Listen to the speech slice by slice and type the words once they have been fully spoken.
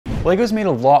LEGO's made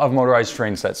a lot of motorized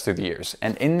train sets through the years,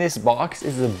 and in this box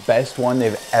is the best one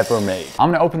they've ever made.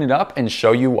 I'm gonna open it up and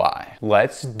show you why.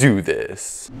 Let's do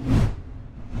this.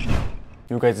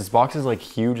 Yo guys, this box is like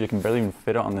huge. I can barely even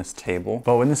fit it on this table.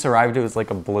 But when this arrived, it was like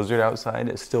a blizzard outside.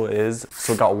 It still is.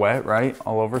 So it got wet, right?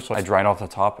 All over. So I dried off the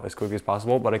top as quickly as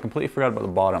possible, but I completely forgot about the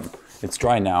bottom. It's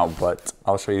dry now, but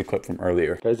I'll show you the clip from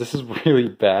earlier. Guys, this is really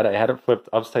bad. I had it flipped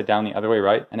upside down the other way,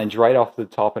 right? And I dried off the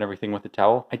top and everything with the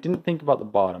towel. I didn't think about the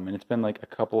bottom, and it's been like a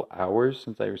couple hours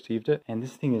since I received it. And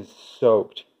this thing is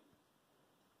soaked.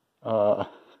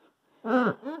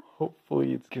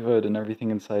 Hopefully it's good and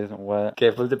everything inside isn't wet. Okay,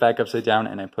 I flipped it back upside down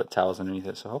and I put towels underneath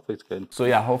it, so hopefully it's good. So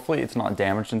yeah, hopefully it's not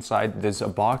damaged inside. There's a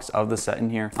box of the set in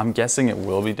here. I'm guessing it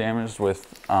will be damaged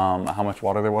with how much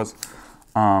water there was.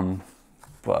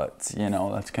 But you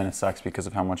know, that kind of sucks because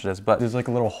of how much it is. But there's like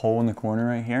a little hole in the corner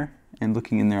right here. And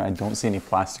looking in there, I don't see any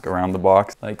plastic around the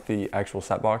box, like the actual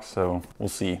set box, so we'll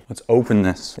see. Let's open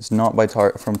this. It's not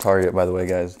from Target, by the way,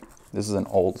 guys. This is an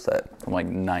old set from like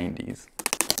 90s.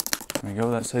 There we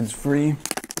go, that side's free.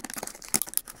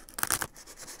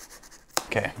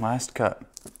 Okay, last cut.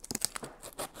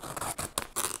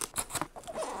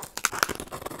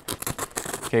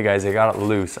 Okay guys, I got it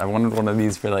loose. I wanted one of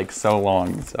these for like so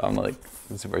long, so I'm like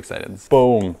super excited.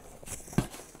 Boom.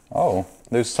 Oh,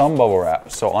 there's some bubble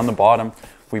wrap. So on the bottom,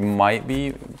 we might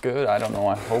be good. I don't know,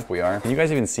 I hope we are. Can you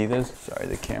guys even see this? Sorry,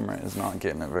 the camera is not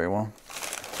getting it very well.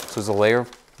 So there's a layer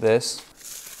of this.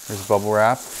 There's bubble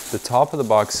wrap. The top of the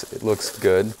box, it looks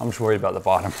good. I'm just worried about the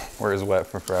bottom where it's wet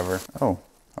for forever. Oh,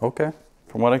 okay.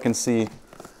 From what I can see,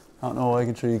 I don't know what I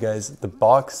can show you guys. The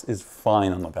box is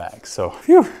fine on the back, so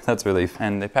phew, that's relief.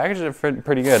 And they packaged it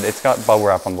pretty good. It's got bubble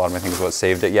wrap on the bottom, I think is what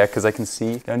saved it. Yeah, because I can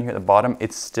see down here at the bottom,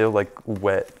 it's still like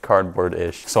wet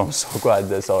cardboard-ish. So I'm so glad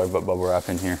this seller put bubble wrap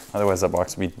in here. Otherwise that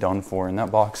box would be done for. And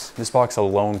that box, this box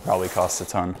alone probably costs a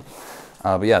ton.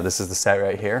 But yeah, this is the set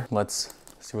right here. Let's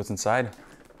see what's inside.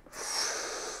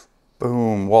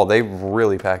 Boom. Well, they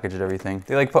really packaged everything.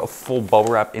 They like put a full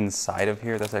bubble wrap inside of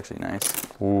here. That's actually nice.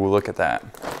 Ooh, look at that.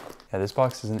 Yeah, this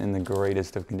box isn't in the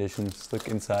greatest of conditions. Look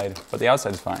inside, but the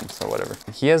outside's fine, so whatever.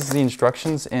 He has the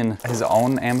instructions in his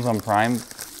own Amazon Prime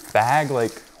bag,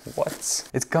 like, what?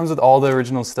 It comes with all the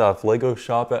original stuff. Lego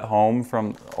Shop at Home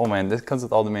from, oh man, this comes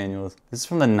with all the manuals. This is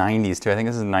from the 90s too. I think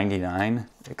this is 99.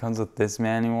 It comes with this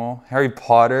manual. Harry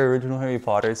Potter, original Harry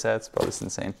Potter sets. Bro, this is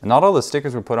insane. And not all the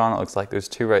stickers were put on, it looks like. There's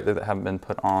two right there that haven't been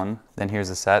put on. Then here's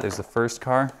the set. There's the first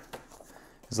car.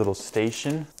 There's a little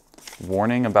station.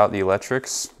 Warning about the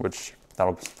electrics, which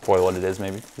that'll spoil what it is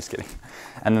maybe. Just kidding.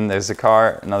 And then there's a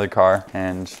car, another car,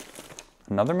 and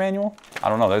another manual? I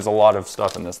don't know, there's a lot of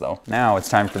stuff in this though. Now it's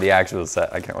time for the actual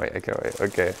set. I can't wait,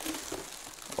 okay.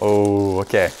 Oh,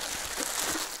 okay.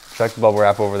 Check the bubble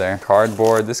wrap over there.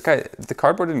 Cardboard, the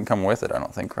cardboard didn't come with it, I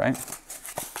don't think, right?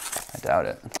 I doubt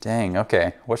it. Dang,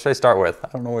 okay. What should I start with? I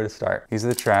don't know where to start. These are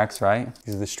the tracks, right?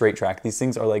 These are the straight track. These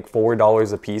things are like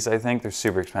 $4 a piece, I think. They're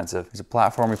super expensive. There's a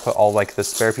platform. We put all like the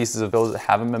spare pieces of builds that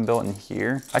haven't been built in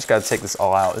here. I just gotta take this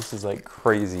all out. This is like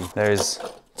crazy. There's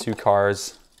two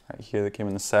cars right here that came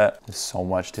in the set. There's so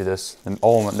much to this. And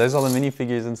oh, there's all the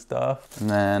minifigures and stuff. And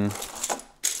then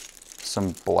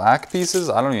some black pieces.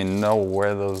 I don't even know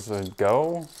where those would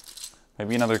go.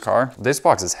 Maybe another car. This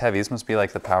box is heavy. This must be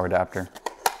like the power adapter.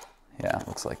 Yeah,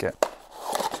 looks like it.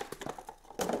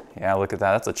 Yeah, look at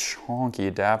that. That's a chunky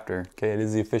adapter. Okay, it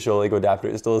is the official Lego adapter.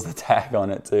 It still has the tag on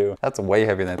it too. That's way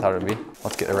heavier than I thought it would be.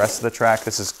 Let's get the rest of the track.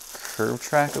 This is curved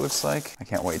track, it looks like. I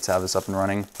can't wait to have this up and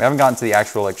running. We haven't gotten to the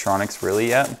actual electronics really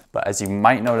yet, but as you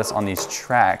might notice on these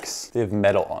tracks, they have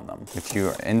metal on them. If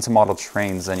you're into model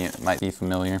trains, then you might be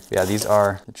familiar. But yeah, these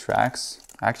are the tracks.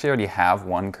 I actually already have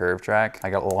one curve track.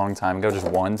 I got a long time ago, just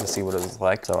one to see what it was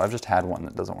like. So I've just had one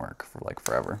that doesn't work for like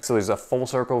forever. So there's a full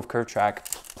circle of curve track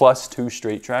plus 2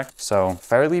 straight track. So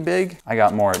fairly big. I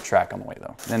got more track on the way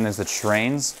though. Then there's the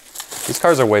trains. These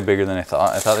cars are way bigger than I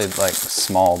thought. I thought they'd like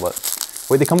small, but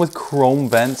wait, they come with chrome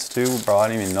vents too? Bro, I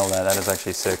didn't even know that. That is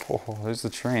actually sick. Oh, there's the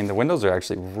train. The windows are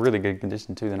actually really good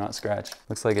condition too. They're not scratched.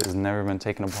 Looks like it's never been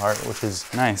taken apart, which is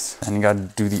nice. And you gotta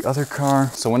do the other car.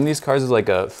 So one of these cars is like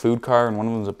a food car and one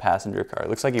of them is a passenger car. It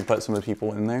looks like he put some of the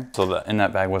people in there. So in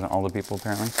that bag wasn't all the people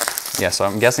apparently. Yeah, so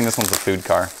I'm guessing this one's a food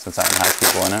car since that one has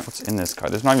people in it. What's in this car?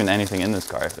 There's not even anything in this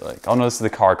car, I feel like. Oh no, this is the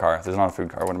car. There's not a food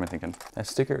car. What am I thinking? That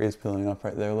sticker is peeling up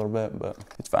right there a little bit, but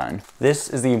it's fine. This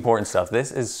is the important stuff.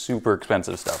 This is super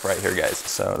expensive stuff right here, guys.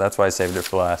 So that's why I saved it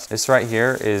for last. This right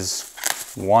here is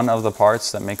one of the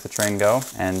parts that make the train go.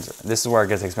 And this is where it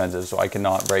gets expensive, so I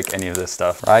cannot break any of this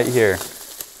stuff. Right here.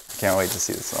 I can't wait to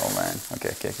see this. Oh man. Okay.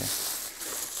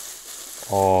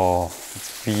 Oh,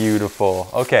 it's Beautiful.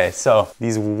 Okay, so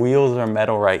these wheels are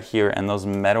metal right here, and those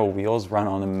metal wheels run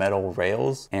on the metal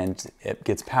rails, and it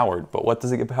gets powered. But what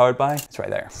does it get powered by? It's right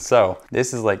there. So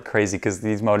this is like crazy because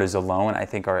these motors alone, I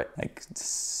think, are like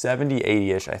 70,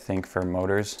 80-ish, I think, for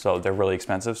motors. So they're really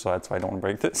expensive, so that's why I don't want to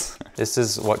break this. This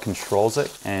is what controls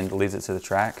it and leads it to the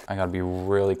track. I gotta be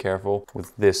really careful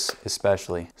with this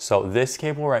especially. So this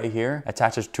cable right here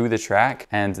attaches to the track,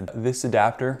 and this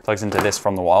adapter plugs into this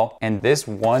from the wall. And this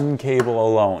one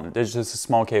cable alone, there's just a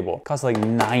small cable, costs like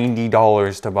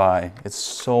 $90 to buy. It's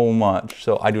so much,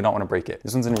 so I do not want to break it.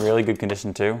 This one's in really good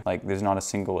condition too. Like there's not a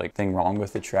single like thing wrong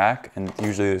with the track, and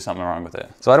usually there's something wrong with it.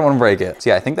 So I don't want to break it.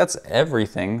 So yeah, I think that's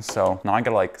everything. So now I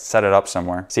gotta like set it up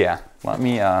somewhere. So yeah, let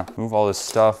me move all this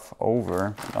stuff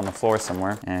over on the floor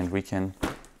somewhere, and we can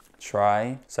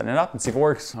try setting it up and see if it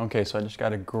works. Okay, so I just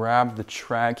gotta grab the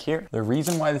track here. The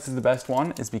reason why this is the best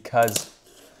one is because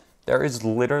there is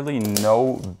literally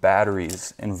no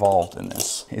batteries involved in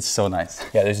this. It's so nice.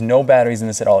 Yeah, there's no batteries in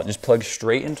this at all. It just plugs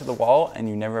straight into the wall, and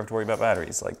you never have to worry about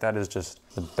batteries. Like, that is just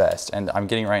the best. And I'm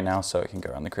getting it right now so it can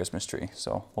go around the Christmas tree.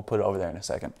 So we'll put it over there in a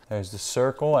second. There's the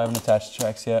circle. I haven't attached the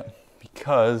tracks yet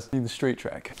because I need the straight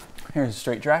track. Here's the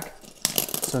straight track.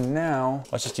 So now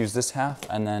let's just use this half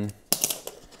and then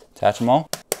attach them all,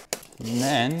 and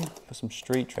then put some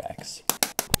straight tracks.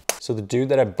 So the dude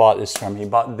that I bought this from, he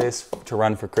bought this to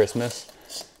run for Christmas,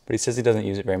 but he says he doesn't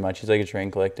use it very much. He's like a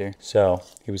train collector, so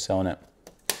he was selling it.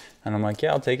 And I'm like,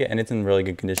 yeah, I'll take it, and it's in really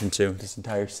good condition too. This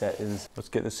entire set is, let's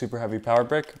get the super heavy power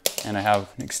brick, and I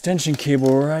have an extension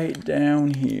cable right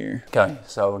down here. Okay,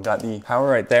 so we got the power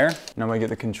right there. Now I'm gonna get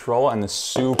the control and the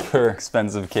super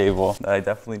expensive cable that I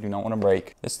definitely do not want to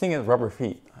break. This thing has rubber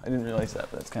feet. I didn't realize that,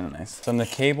 but that's kind of nice. So then the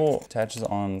cable attaches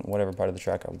on whatever part of the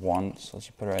track I want. So let's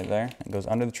just put it right there. It goes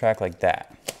under the track like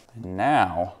that. And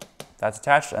now that's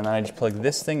attached, and then I just plug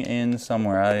this thing in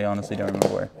somewhere. I honestly don't remember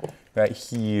where. Right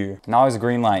here. Now there's a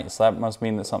green light, so that must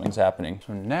mean that something's happening.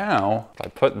 So now I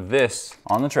put this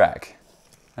on the track,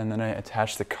 and then I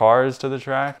attach the cars to the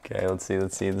track. Okay, let's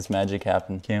see this magic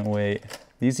happen. Can't wait.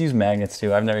 These use magnets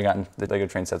too. I've never gotten the Lego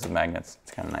train sets with magnets.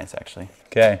 It's kind of nice actually.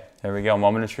 Okay, there we go,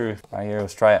 moment of truth. Right here,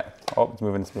 let's try it. Oh, it's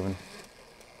moving, it's moving.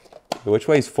 Which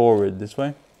way is forward? This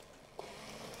way?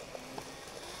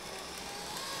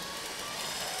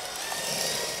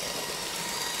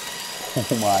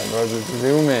 Oh my, bro, it's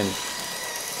zooming.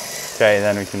 Okay,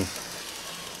 then we can.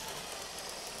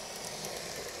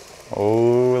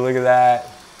 Oh, look at that.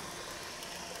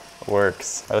 It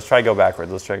works. Right, let's try go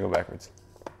backwards. Let's try go backwards.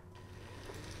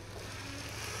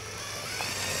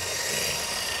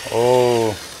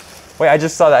 Oh, wait, I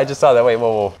just saw that, wait,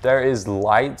 whoa. There is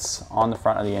lights on the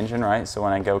front of the engine, right? So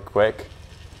when I go quick,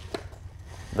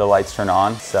 the lights turn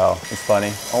on, so it's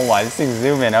funny. Oh my, this thing's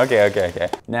zooming. Okay.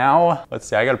 Now, let's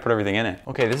see, I gotta put everything in it.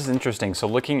 Okay, this is interesting. So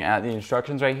looking at the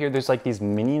instructions right here, there's like these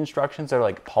mini instructions. They're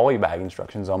like polybag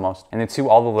instructions almost. And it's to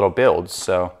all the little builds,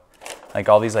 so. Like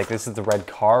all these, like this is the red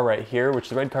car right here, which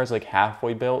the red car is like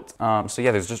halfway built. So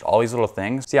yeah, there's just all these little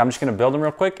things. So yeah, I'm just gonna build them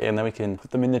real quick, and then we can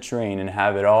put them in the train and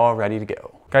have it all ready to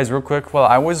go. Guys, real quick, while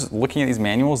I was looking at these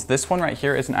manuals, this one right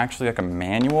here isn't actually like a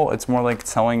manual. It's more like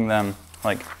telling them,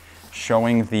 like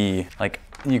showing the, like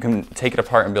you can take it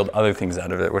apart and build other things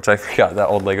out of it, which I forgot that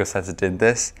old Lego sets did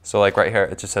this. So like right here,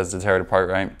 it just says to tear it apart,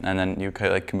 right? And then you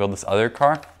could, like, can build this other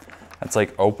car. It's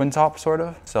like open top sort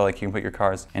of. So like you can put your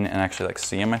cars in and actually like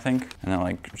see them, I think. And then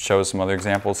like shows some other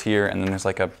examples here. And then there's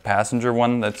like a passenger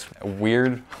one that's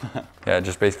weird. Yeah, it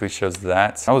just basically shows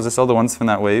that. Oh, is this all the ones from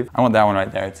that wave? I want that one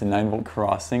right there. It's a 9-volt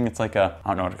crossing. It's like a, I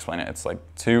don't know how to explain it. It's like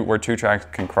where two tracks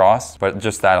can cross, but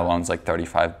just that alone is like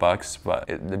 35 bucks, but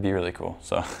it'd be really cool.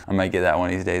 So I might get that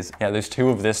one of these days. Yeah, there's 2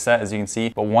 of this set, as you can see,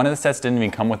 but one of the sets didn't even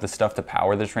come with the stuff to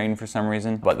power the train for some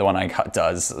reason, but the one I got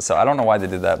does. So I don't know why they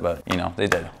did that, but you know, they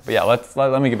did. But yeah,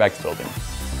 let me get back to building.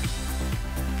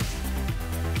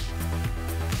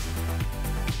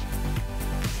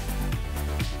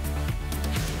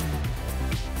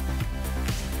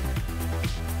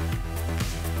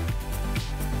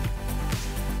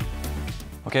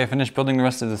 Okay, I finished building the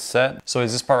rest of the set. So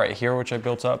is this part right here, which I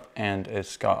built up, and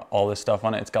it's got all this stuff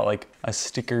on it. It's got like a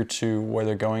sticker to where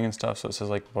they're going and stuff. So it says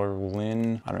like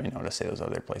Berlin. I don't even know how to say those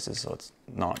other places, so let's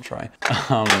not try.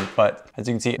 But as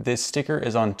you can see, this sticker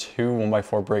is on 2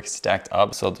 1x4 bricks stacked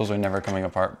up. So those are never coming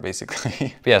apart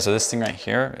basically. But yeah, so this thing right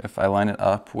here, if I line it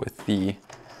up with the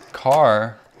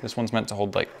car, this one's meant to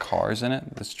hold like cars in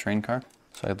it, this train car.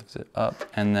 So I lift it up,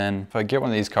 and then if I get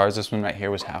one of these cars, this one right here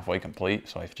was halfway complete,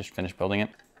 so I just finished building it.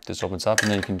 This opens up,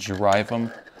 and then you can drive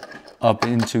them up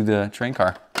into the train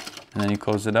car. And then you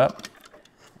close it up,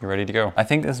 you're ready to go. I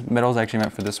think this middle is actually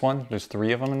meant for this one. There's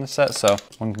 3 of them in the set, so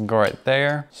one can go right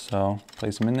there. So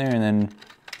place them in there and then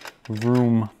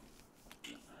room.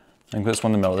 And put this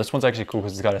one in the middle. This one's actually cool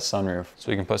because it's got a sunroof.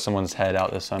 So you can put someone's head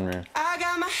out the sunroof. I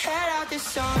got my head out the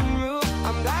sunroof.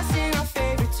 I'm blasting our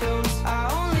favorite tunes.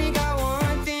 I only got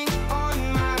one thing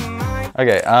on my mind.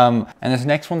 Okay, and this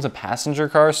next one's a passenger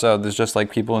car. So there's just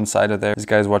like people inside of there. This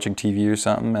guy's watching TV or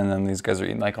something. And then these guys are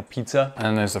eating like a pizza. And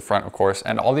then there's the front, of course.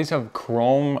 And all these have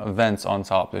chrome vents on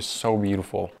top. They're so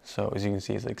beautiful. So as you can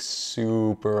see, it's like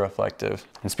super reflective.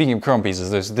 And speaking of chrome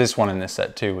pieces, there's this one in this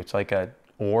set too. It's like a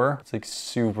ore. It's like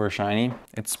super shiny.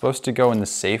 It's supposed to go in the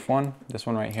safe one, this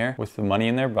one right here, with the money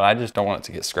in there, but I just don't want it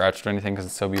to get scratched or anything because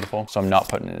it's so beautiful. So I'm not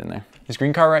putting it in there. This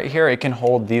green car right here, it can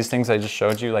hold these things I just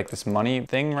showed you, like this money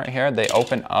thing right here. They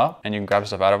open up and you can grab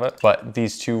stuff out of it. But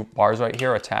these 2 bars right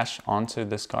here are attached onto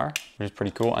this car, which is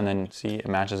pretty cool. And then see, it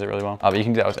matches it really well. But you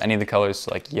can do that with any of the colors,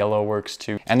 so like yellow works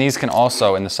too. And these can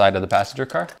also in the side of the passenger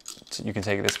car. So you can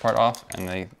take this part off and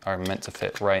they are meant to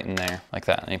fit right in there like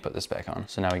that. And you put this back on.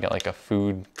 So now we got like a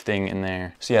food thing in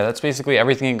there. So yeah, that's basically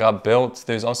everything that got built.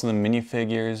 There's also the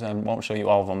minifigures. I won't show you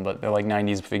all of them, but they're like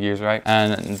 90s figures, right?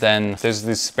 And then there's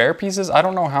these spare pieces. I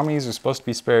don't know how many are supposed to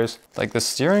be spares. Like the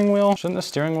steering wheel. Shouldn't the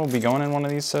steering wheel be going in one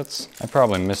of these sets? I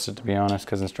probably missed it, to be honest,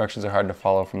 because instructions are hard to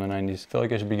follow from the 90s. I feel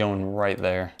like it should be going right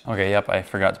there. Okay, yep, I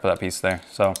forgot to put that piece there.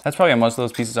 So that's probably how most of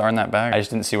those pieces are in that bag. I just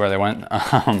didn't see where they went.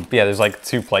 But yeah, there's like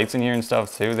 2 plates in here and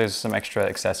stuff too. There's some extra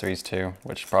accessories too,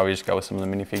 which probably just go with some of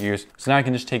the minifigures. So now I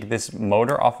can just take this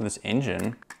motor off of this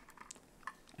engine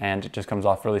and it just comes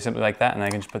off really simply like that. And I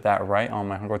can just put that right on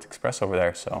my Hogwarts Express over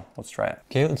there. So let's try it.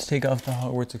 Okay, let's take off the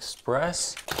Hogwarts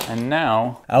Express. And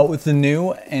now out with the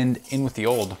new and in with the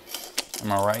old.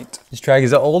 Am I right? This track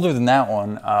is older than that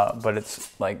one, but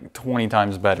it's like 20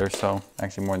 times better. So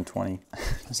actually more than 20.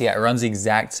 So yeah, it runs the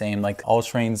exact same. Like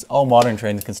all modern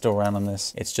trains can still run on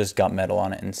this. It's just got metal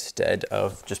on it instead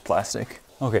of just plastic.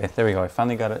 Okay, there we go. I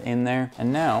finally got it in there.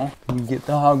 And now we get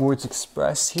the Hogwarts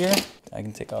Express here. I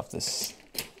can take off this.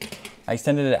 I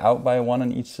extended it out by 1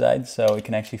 on each side so it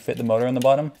can actually fit the motor on the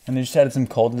bottom. And I just added some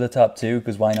coal to the top too,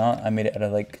 because why not? I made it out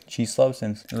of like cheese slopes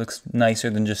since it looks nicer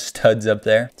than just studs up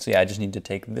there. So yeah, I just need to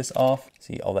take this off.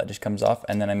 See, all that just comes off.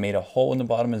 And then I made a hole in the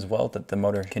bottom as well that the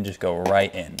motor can just go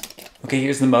right in. Okay,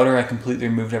 here's the motor. I completely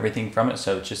removed everything from it.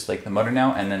 So it's just like the motor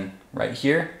now. And then right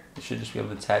here, it should just be able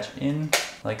to attach in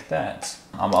like that.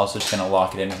 I'm also just gonna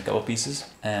lock it in with a couple pieces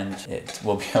and it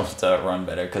will be able to run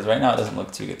better because right now it doesn't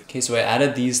look too good. Okay, so I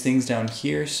added these things down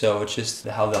here. So it's just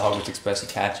how the Hogwarts Express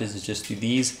attaches is just through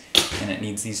these and it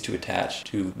needs these to attach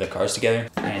to the cars together.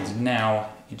 And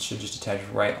now it should just attach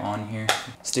right on here.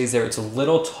 It stays there. It's a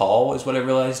little tall is what I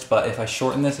realized, but if I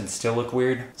shorten this, it'd still look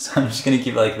weird. So I'm just gonna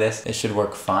keep it like this. It should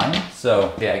work fine.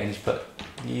 So yeah, I can just put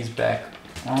these back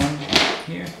on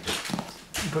here.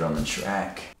 Put on the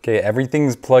track. Okay,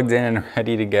 everything's plugged in and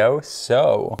ready to go.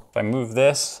 So if I move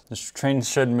this train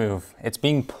should move. It's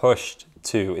being pushed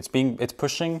too. It's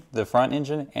pushing the front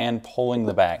engine and pulling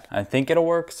the back. I think it'll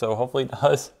work, so hopefully it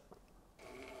does.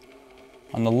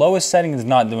 On the lowest setting is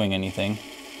not doing anything.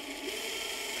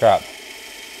 Crap.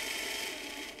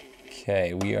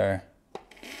 Okay, we are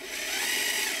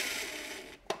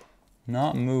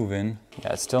not moving.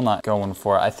 Yeah, it's still not going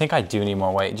for it. I think I do need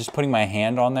more weight. Just putting my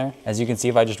hand on there. As you can see,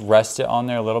 if I just rest it on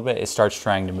there a little bit, it starts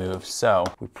trying to move. So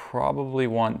we probably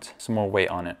want some more weight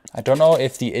on it. I don't know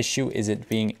if the issue is it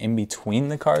being in between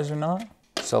the cars or not.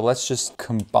 So let's just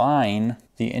combine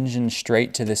the engine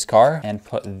straight to this car and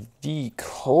put the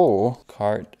coal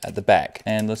cart at the back.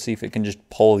 And let's see if it can just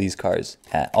pull these cars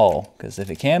at all. Because if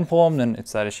it can pull them, then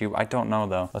it's that issue. I don't know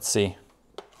though. Let's see.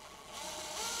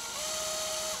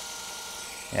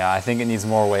 Yeah, I think it needs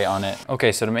more weight on it.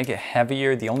 Okay, so to make it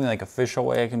heavier, the only like official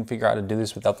way I can figure out how to do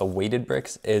this without the weighted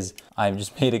bricks is I've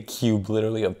just made a cube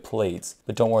literally of plates.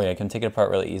 But don't worry, I can take it apart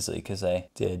really easily because I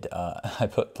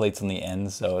put plates on the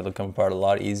ends, so it'll come apart a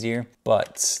lot easier.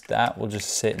 But that will just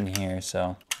sit in here,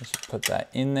 so let's just put that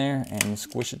in there and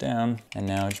squish it down. And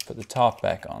now just put the top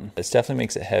back on. This definitely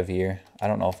makes it heavier. I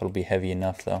don't know if it'll be heavy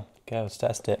enough though. Okay, let's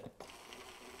test it.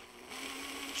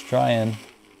 Just trying.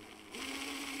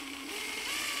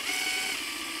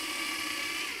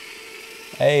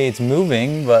 Hey, it's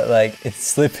moving, but like it's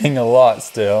slipping a lot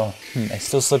still. It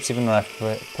still slips even when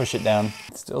I push it down.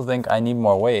 I still think I need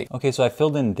more weight. Okay, so I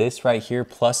filled in this right here,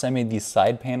 plus I made these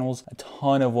side panels, a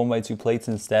ton of 1x2 plates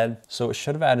instead. So it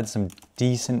should have added some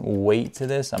decent weight to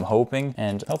this, I'm hoping.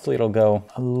 And hopefully it'll go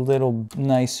a little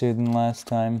nicer than last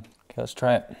time. Okay, let's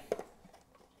try it.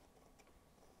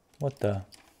 What the?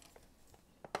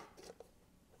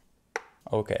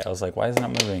 Okay, I was like, why is it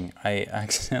not moving? I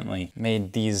accidentally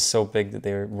made these so big that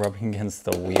they were rubbing against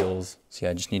the wheels. So yeah,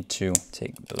 I just need to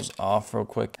take those off real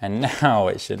quick. And now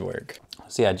it should work.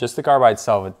 So yeah, just the car by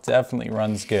itself, it definitely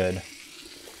runs good.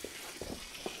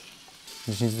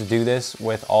 Just needs to do this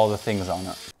with all the things on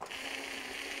it.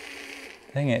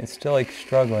 Dang it, it's still like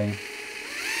struggling.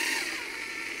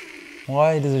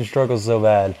 Why does it struggle so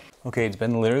bad? Okay, it's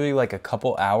been literally like a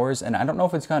couple hours and I don't know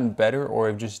if it's gotten better or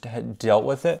I've just dealt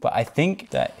with it, but I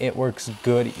think that it works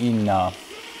good enough.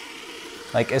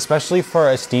 Like, especially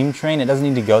for a steam train, it doesn't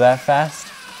need to go that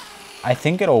fast. I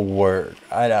think it'll work.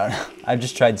 I don't know. I've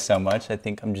just tried so much. I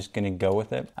think I'm just gonna go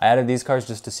with it. I added these cars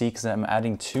just to see because I'm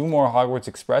adding 2 more Hogwarts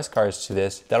Express cars to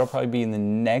this. That'll probably be in the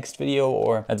next video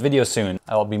or that video soon.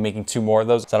 I'll be making 2 more of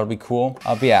those. So that'll be cool.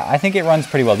 But yeah, I think it runs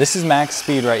pretty well. This is max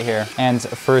speed right here. And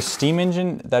for a steam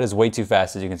engine, that is way too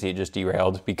fast. As you can see, it just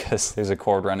derailed because there's a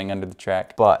cord running under the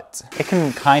track. But it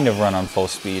can kind of run on full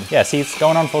speed. Yeah, see, it's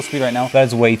going on full speed right now.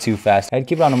 That's way too fast. I'd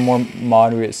keep it on a more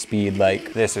moderate speed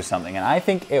like this or something. And I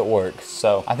think it works.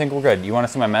 So I think we're good. You want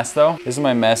to see my mess though? This is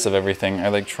my mess of everything. I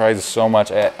like tried so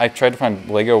much. I tried to find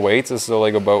Lego weights. This is a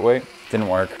Lego boat weight. Didn't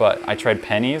work, but I tried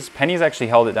pennies. Pennies actually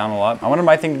held it down a lot. I wanted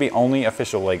my thing to be only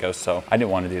official Lego, so I didn't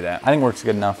want to do that. I think it works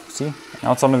good enough. See?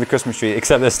 Now it's under the Christmas tree,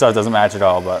 except this stuff doesn't match at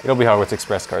all, but it'll be Hogwarts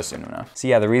Express cars soon enough. So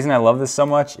yeah, the reason I love this so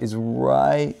much is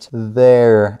right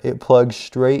there. It plugs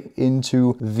straight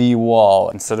into the wall.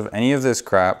 Instead of any of this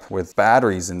crap with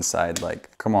batteries inside,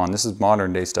 like, come on, this is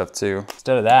modern day stuff too.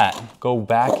 Instead of that, go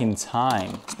back in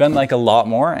time. Spend like a lot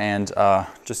more and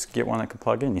just get one that can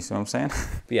plug in, you see what I'm saying?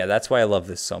 But yeah, that's why I love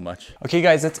this so much. Okay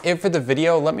guys, that's it for the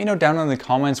video. Let me know down in the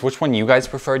comments which one you guys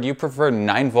prefer. Do you prefer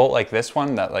 9-volt like this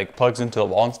one that like plugs into the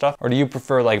wall and stuff? Or do you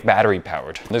prefer like battery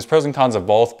powered? There's pros and cons of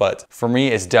both, but for me,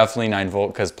 it's definitely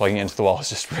 9-volt because plugging it into the wall is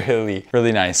just really,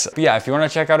 really nice. But yeah, if you want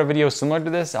to check out a video similar to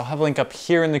this, I'll have a link up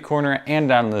here in the corner and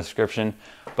down in the description.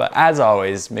 But as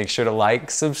always, make sure to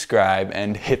like, subscribe,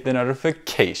 and hit the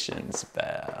notifications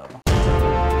bell.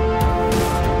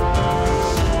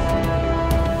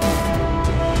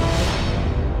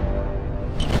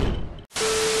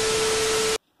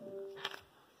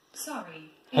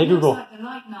 Sorry. Hey Google. Like the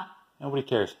light now. Nobody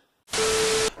cares.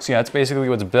 So yeah, that's basically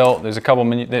what's built. There's a couple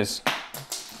there's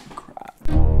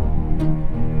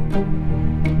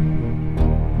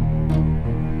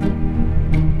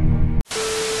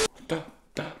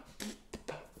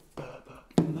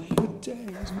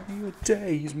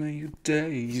May your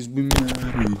days be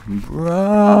merry and bright.